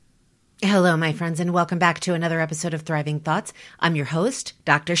Hello, my friends, and welcome back to another episode of Thriving Thoughts. I'm your host,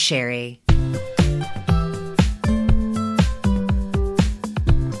 Dr. Sherry.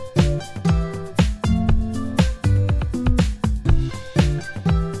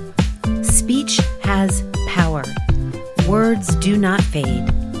 Speech has power. Words do not fade.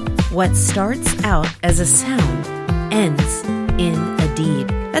 What starts out as a sound ends in a deed.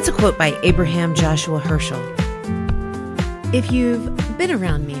 That's a quote by Abraham Joshua Heschel. If you've been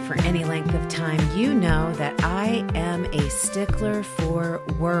around me for any length of time, you know that I am a stickler for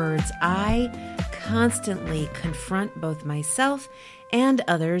words. I constantly confront both myself and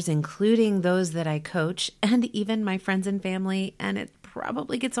others, including those that I coach, and even my friends and family, and it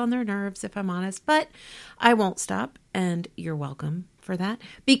probably gets on their nerves if I'm honest, but I won't stop, and you're welcome for that,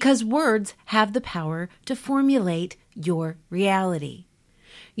 because words have the power to formulate your reality.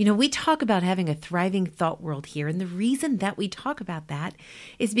 You know, we talk about having a thriving thought world here, and the reason that we talk about that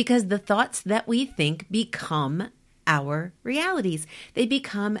is because the thoughts that we think become our realities. They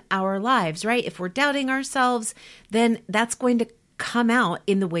become our lives, right? If we're doubting ourselves, then that's going to come out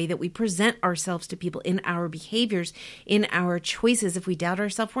in the way that we present ourselves to people, in our behaviors, in our choices. If we doubt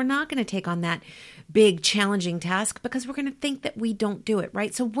ourselves, we're not going to take on that big, challenging task because we're going to think that we don't do it,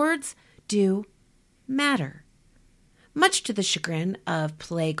 right? So words do matter. Much to the chagrin of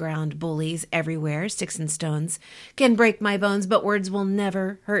playground bullies everywhere, sticks and stones can break my bones, but words will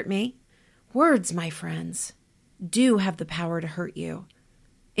never hurt me. Words, my friends, do have the power to hurt you.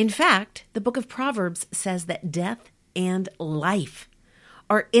 In fact, the book of Proverbs says that death and life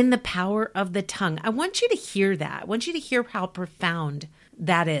are in the power of the tongue. I want you to hear that. I want you to hear how profound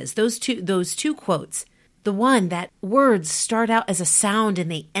that is. Those two quotes. The one that words start out as a sound and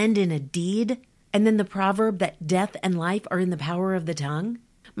they end in a deed. And then the proverb that death and life are in the power of the tongue.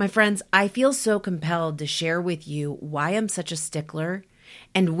 My friends, I feel so compelled to share with you why I'm such a stickler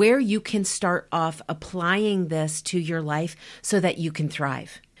and where you can start off applying this to your life so that you can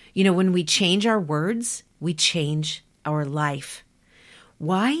thrive. You know, when we change our words, we change our life.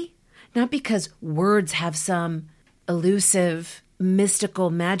 Why? Not because words have some elusive, mystical,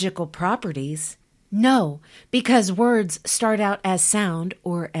 magical properties. No, because words start out as sound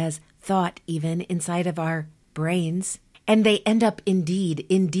or as thought even inside of our brains, and they end up in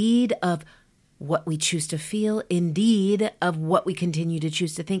deed of what we choose to feel, indeed of what we continue to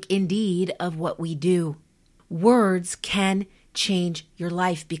choose to think, indeed of what we do. Words can change your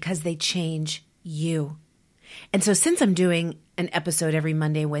life because they change you. And so since I'm doing an episode every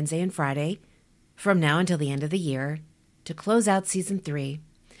Monday, Wednesday, and Friday from now until the end of the year to close out season 3,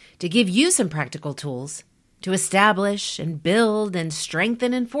 to give you some practical tools to establish and build and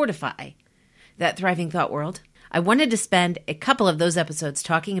strengthen and fortify that thriving thought world, I wanted to spend a couple of those episodes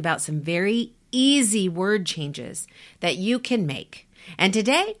talking about some very easy word changes that you can make. And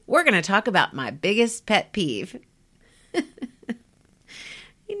today, we're going to talk about my biggest pet peeve.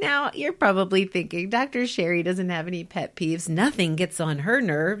 Now, you're probably thinking, Dr. Sherry doesn't have any pet peeves. Nothing gets on her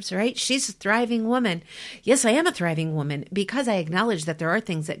nerves, right? She's a thriving woman. Yes, I am a thriving woman because I acknowledge that there are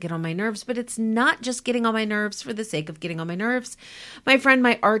things that get on my nerves, but it's not just getting on my nerves for the sake of getting on my nerves. My friend,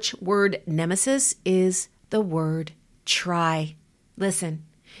 my arch word nemesis is the word try. Listen,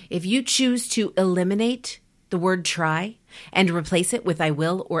 if you choose to eliminate the word try and replace it with I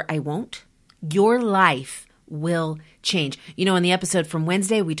will or I won't, your life will change. You know, in the episode from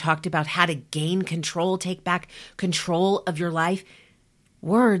Wednesday, we talked about how to gain control, take back control of your life.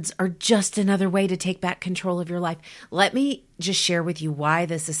 Words are just another way to take back control of your life. Let me just share with you why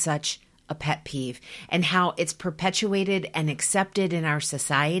this is such a pet peeve and how it's perpetuated and accepted in our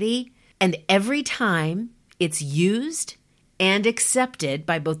society. And every time it's used and accepted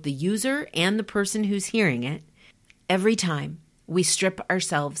by both the user and the person who's hearing it, every time we strip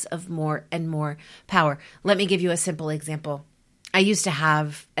ourselves of more and more power. Let me give you a simple example. I used to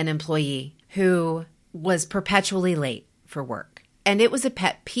have an employee who was perpetually late for work. And it was a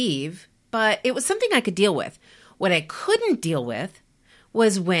pet peeve, but it was something I could deal with. What I couldn't deal with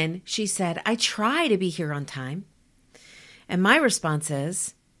was when she said, I try to be here on time. And my response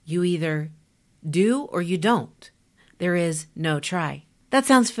is, you either do or you don't. There is no try. That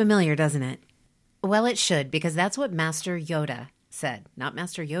sounds familiar, doesn't it? Well, it should, because that's what Master Yoda said. Not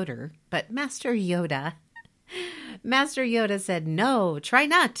Master Yoder, but Master Yoda. Master Yoda said, no, try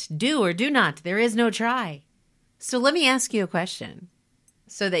not, do or do not. There is no try. So let me ask you a question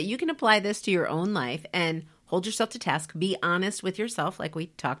so that you can apply this to your own life and hold yourself to task. Be honest with yourself like we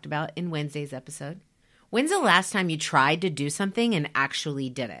talked about in Wednesday's episode. When's the last time you tried to do something and actually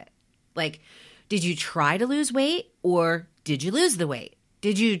did it? Like, did you try to lose weight or did you lose the weight?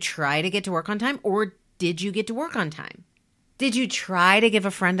 Did you try to get to work on time or did you get to work on time? Did you try to give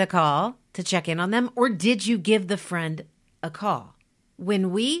a friend a call to check in on them, or did you give the friend a call? When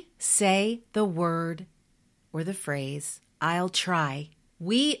we say the word or the phrase, I'll try,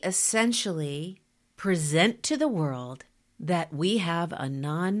 we essentially present to the world that we have a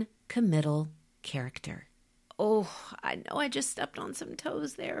non-committal character. Oh, I know I just stepped on some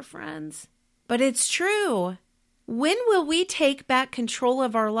toes there, friends. But it's true. When will we take back control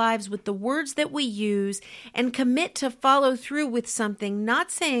of our lives with the words that we use and commit to follow through with something,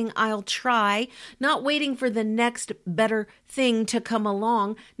 not saying I'll try, not waiting for the next better thing to come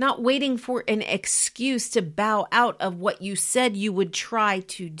along, not waiting for an excuse to bow out of what you said you would try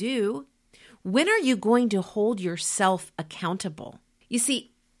to do? When are you going to hold yourself accountable? You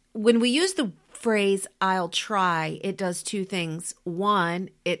see, when we use the phrase, I'll try, it does two things.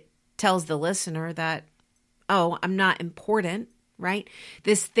 One, it tells the listener that, oh, I'm not important, right?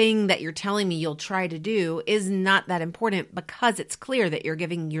 This thing that you're telling me you'll try to do is not that important, because it's clear that you're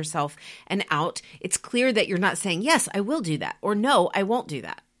giving yourself an out. It's clear that you're not saying, yes, I will do that, or no, I won't do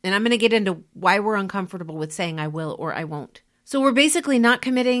that. And I'm going to get into why we're uncomfortable with saying I will or I won't. So we're basically not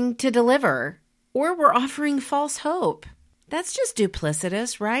committing to deliver, or we're offering false hope. That's just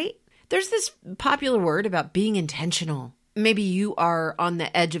duplicitous, right? There's this popular word about being intentional. Maybe you are on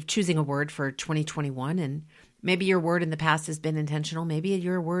the edge of choosing a word for 2021, and maybe your word in the past has been intentional. Maybe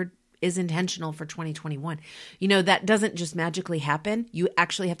your word is intentional for 2021. You know, that doesn't just magically happen. You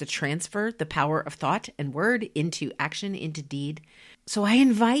actually have to transfer the power of thought and word into action, into deed. So I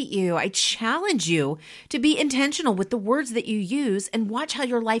invite you, I challenge you to be intentional with the words that you use and watch how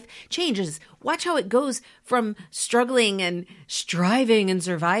your life changes. Watch how it goes from struggling and striving and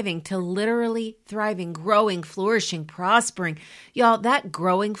surviving to literally thriving, growing, flourishing, prospering. Y'all, that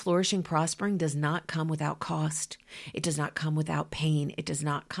growing, flourishing, prospering does not come without cost. It does not come without pain. It does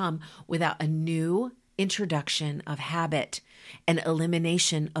not come without a new introduction of habit and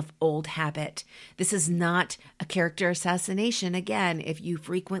elimination of old habit. This is not a character assassination. Again, if you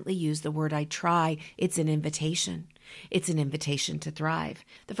frequently use the word I try, it's an invitation. It's an invitation to thrive.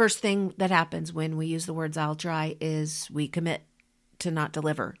 The first thing that happens when we use the words I'll try is we commit to not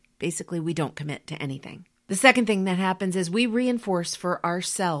deliver. Basically, we don't commit to anything. The second thing that happens is we reinforce for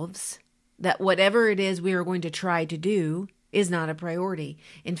ourselves that whatever it is we are going to try to do is not a priority.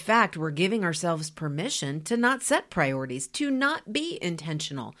 In fact, we're giving ourselves permission to not set priorities, to not be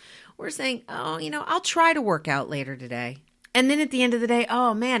intentional. We're saying, oh, I'll try to work out later today. And then at the end of the day,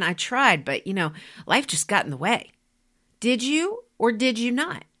 oh man, I tried, but life just got in the way. Did you or did you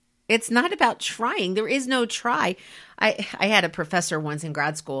not? It's not about trying. There is no try. I had a professor once in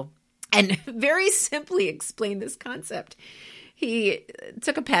grad school and very simply explained this concept. He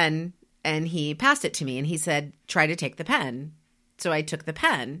took a pen and he passed it to me and he said, try to take the pen. So I took the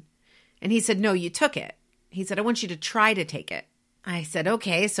pen and he said, no, you took it. He said, I want you to try to take it. I said,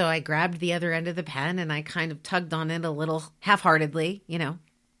 okay. So I grabbed the other end of the pen and I kind of tugged on it a little half-heartedly,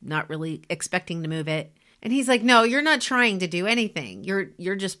 not really expecting to move it. And he's like, no, you're not trying to do anything.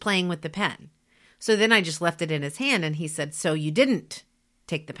 You're just playing with the pen. So then I just left it in his hand and he said, so you didn't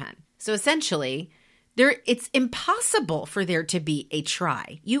take the pen. So essentially, it's impossible for there to be a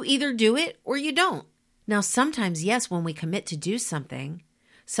try. You either do it or you don't. Now, sometimes, yes, when we commit to do something,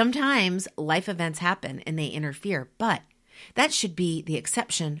 sometimes life events happen and they interfere, but that should be the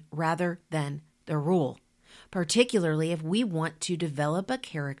exception rather than the rule, particularly if we want to develop a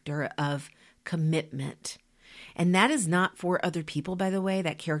character of commitment. And that is not for other people, by the way,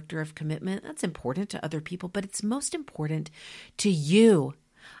 that character of commitment. That's important to other people, but it's most important to you.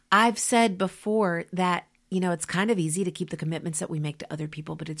 I've said before that, it's kind of easy to keep the commitments that we make to other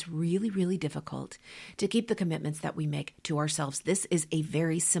people, but it's really, really difficult to keep the commitments that we make to ourselves. This is a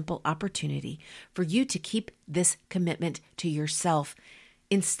very simple opportunity for you to keep this commitment to yourself.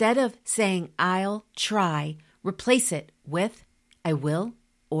 Instead of saying, I'll try, replace it with, I will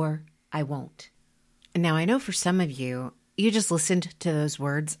or I won't. Now, I know for some of you, you just listened to those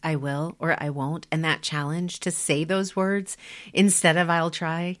words, I will or I won't, and that challenge to say those words instead of I'll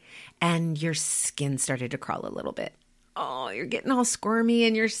try, and your skin started to crawl a little bit. Oh, you're getting all squirmy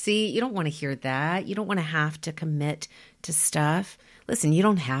in your seat. You don't want to hear that. You don't want to have to commit to stuff. Listen, you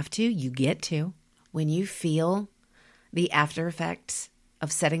don't have to. You get to. When you feel the after effects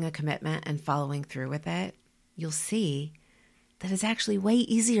of setting a commitment and following through with it, you'll see that is actually way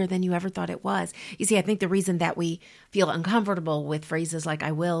easier than you ever thought it was. You see, I think the reason that we feel uncomfortable with phrases like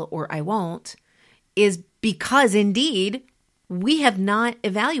I will or I won't is because indeed we have not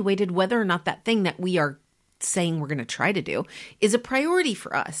evaluated whether or not that thing that we are saying we're going to try to do is a priority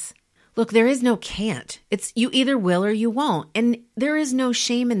for us. Look, there is no can't. It's you either will or you won't. And there is no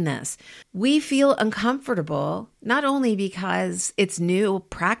shame in this. We feel uncomfortable, not only because it's new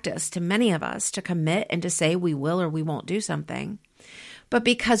practice to many of us to commit and to say we will or we won't do something, but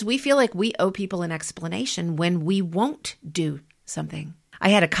because we feel like we owe people an explanation when we won't do something. I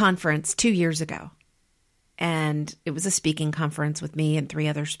had a conference 2 years ago, and it was a speaking conference with me and 3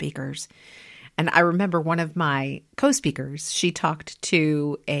 other speakers. And I remember one of my co-speakers, she talked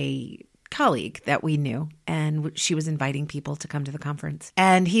to a colleague that we knew, and she was inviting people to come to the conference.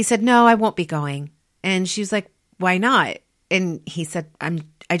 And he said, "No, I won't be going." And she was like, "Why not?" And he said,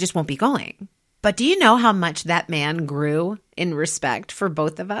 I just won't be going." But do you know how much that man grew in respect for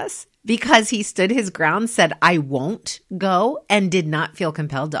both of us? Because he stood his ground, said, "I won't go," and did not feel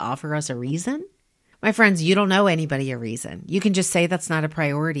compelled to offer us a reason. My friends, you don't owe anybody a reason. You can just say that's not a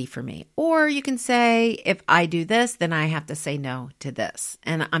priority for me. Or you can say, if I do this, then I have to say no to this.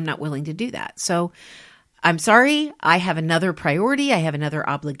 And I'm not willing to do that. So I'm sorry. I have another priority. I have another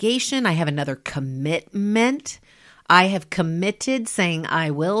obligation. I have another commitment. I have committed saying I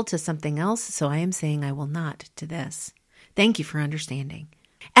will to something else. So I am saying I will not to this. Thank you for understanding.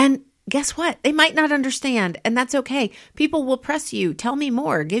 And guess what? They might not understand, and that's okay. People will press you. Tell me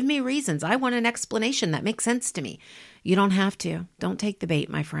more. Give me reasons. I want an explanation that makes sense to me. You don't have to. Don't take the bait,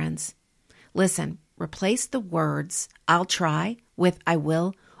 my friends. Listen, replace the words "I'll try" with "I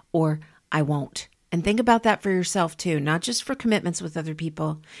will" or "I won't." And think about that for yourself too, not just for commitments with other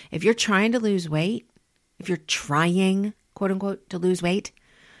people. If you're trying to lose weight, if you're trying, quote unquote, to lose weight,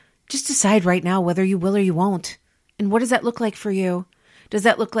 just decide right now whether you will or you won't. And what does that look like for you? Does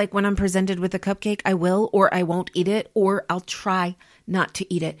that look like when I'm presented with a cupcake, I will or I won't eat it, or I'll try not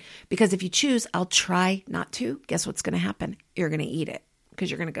to eat it? Because if you choose, I'll try not to, guess what's going to happen? You're going to eat it because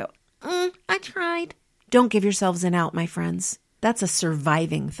you're going to go, I tried. Don't give yourselves an out, my friends. That's a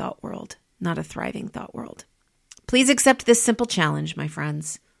surviving thought world, not a thriving thought world. Please accept this simple challenge, my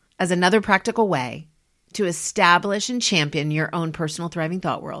friends, as another practical way to establish and champion your own personal thriving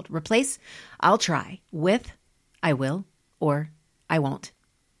thought world. Replace "I'll try" with "I will" or "I won't."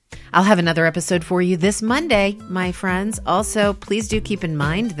 I'll have another episode for you this Monday, my friends. Also, please do keep in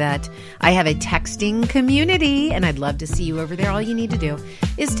mind that I have a texting community, and I'd love to see you over there. All you need to do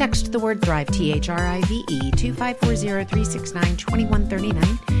is text the word THRIVE, THRIVE, to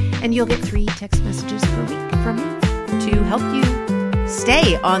 540-369-2139, and you'll get 3 text messages per week from me to help you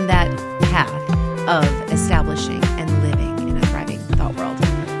stay on that path of establishing and living in a thriving thought world.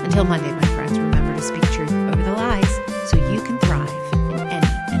 Until Monday, my friends, remember to speak